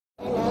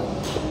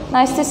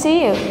Nice to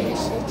see you.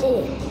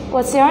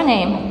 What's your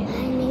name?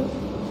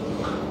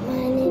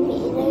 My name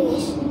is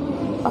Louis.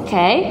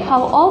 Okay.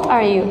 How old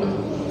are you?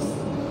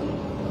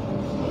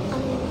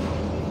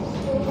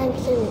 I'm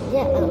 7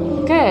 years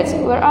old. Good.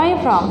 Where are you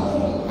from?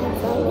 I'm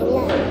from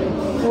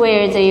Vietnam.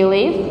 Where do you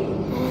live? I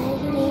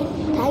live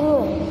in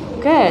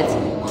Taiwan. Good.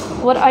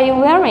 What are you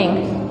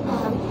wearing?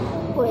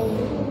 With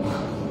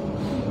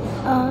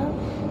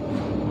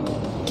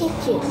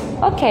kitchen.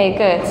 Okay,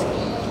 good.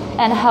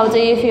 And how do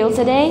you feel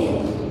today?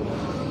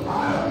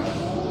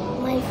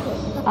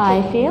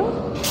 I feel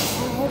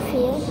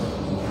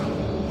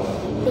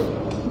big.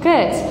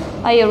 good.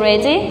 Are you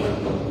ready?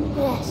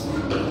 Yes.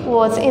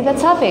 What is the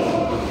topic?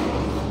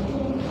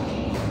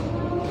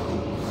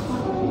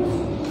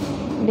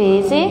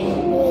 Busy?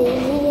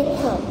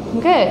 Vehicle.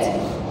 Good.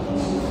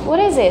 What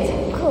is it?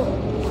 Cook.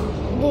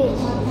 This.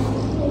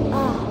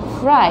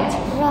 Right.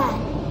 Right.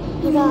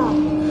 Draw.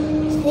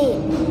 Sleep.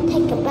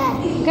 Take a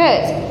bath.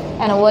 Good.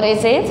 And what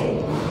is it?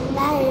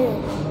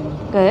 Bathroom.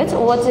 Good.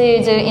 What do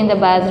you do in the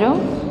bathroom?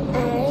 I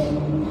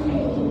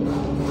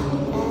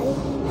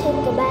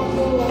take a bath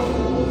in the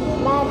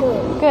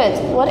bathroom. Good.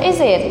 What is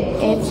it?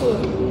 Kitchen.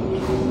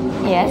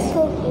 Yes.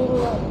 Cook in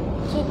the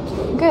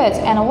kitchen. Good.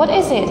 And what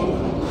is it?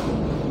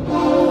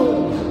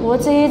 Dining.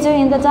 What do you do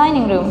in the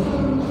dining room?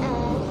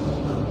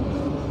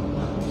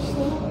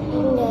 Sleep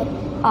in the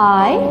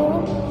I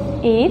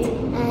eat.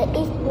 I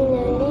eat in the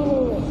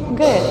living room.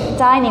 Good.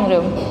 Dining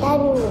room.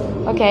 Dining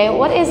room. Okay.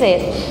 What is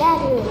it?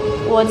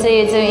 Bedroom. What do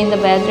you do in the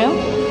bedroom? I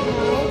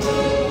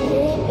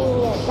live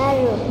in the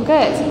bedroom.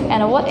 Good.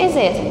 And what is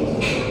it?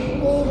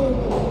 Living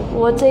room.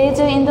 What do you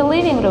do in the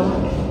living room?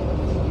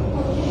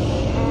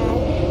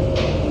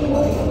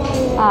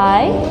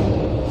 I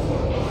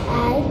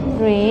I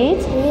read.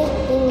 live in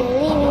the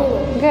living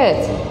room. Good.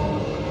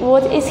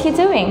 What is he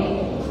doing?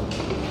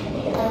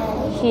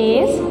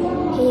 He's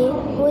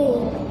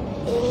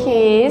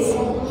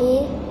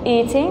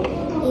eating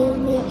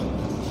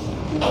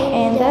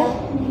in the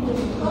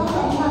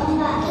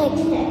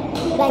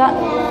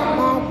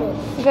bedroom.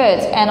 good.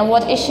 And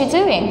what is she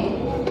doing?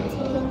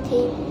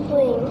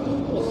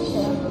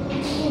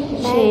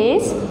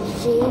 She's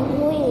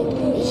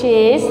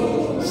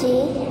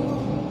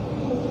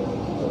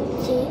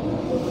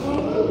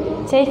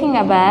taking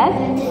a bath.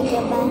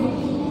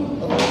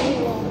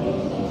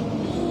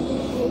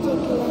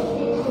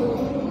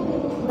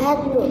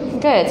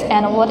 Good.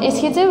 And what is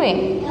he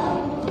doing?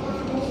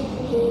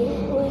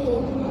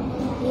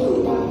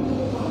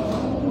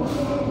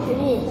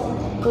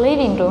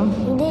 Living room.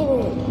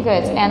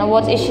 Good. And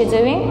what is she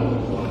doing?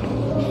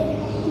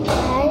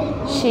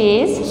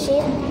 She's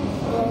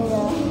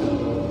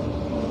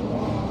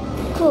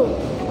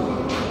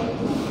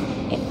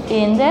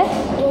in the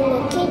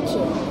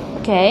kitchen.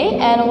 okay.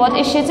 And what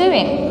is she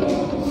doing?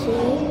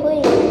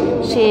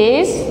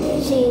 She's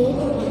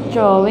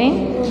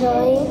drawing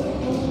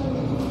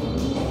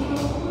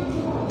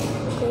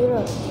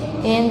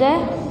in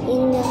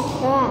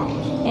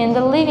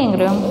the living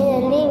room.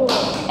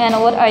 And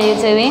what are you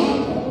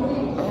doing?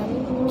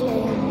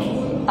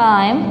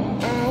 I'm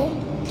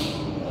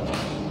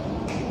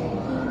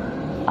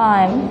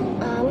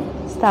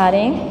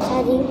studying.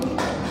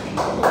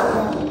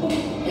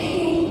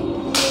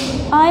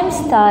 I'm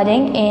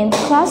studying in the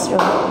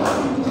classroom.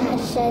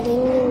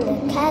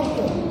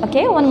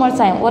 Okay, one more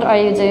time. What are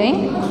you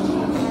doing?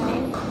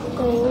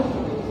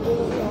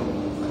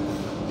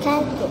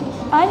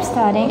 I'm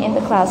studying in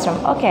the classroom.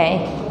 Okay,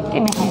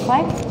 give me a high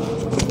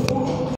five.